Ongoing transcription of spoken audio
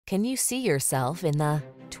Can you see yourself in the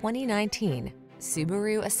 2019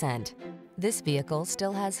 Subaru Ascent? This vehicle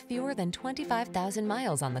still has fewer than 25,000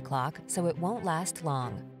 miles on the clock, so it won't last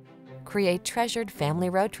long. Create treasured family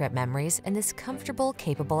road trip memories in this comfortable,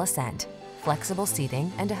 capable Ascent. Flexible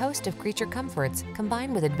seating and a host of creature comforts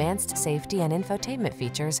combine with advanced safety and infotainment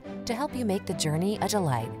features to help you make the journey a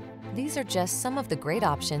delight. These are just some of the great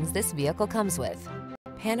options this vehicle comes with: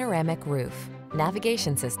 panoramic roof,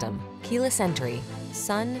 navigation system, keyless entry,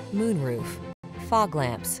 sun, moon roof, fog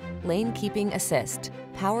lamps, lane keeping assist,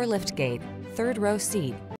 power liftgate, third row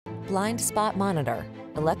seat, blind spot monitor,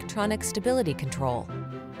 electronic stability control.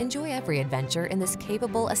 Enjoy every adventure in this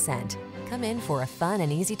capable Ascent. Come in for a fun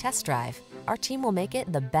and easy test drive. Our team will make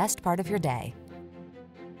it the best part of your day.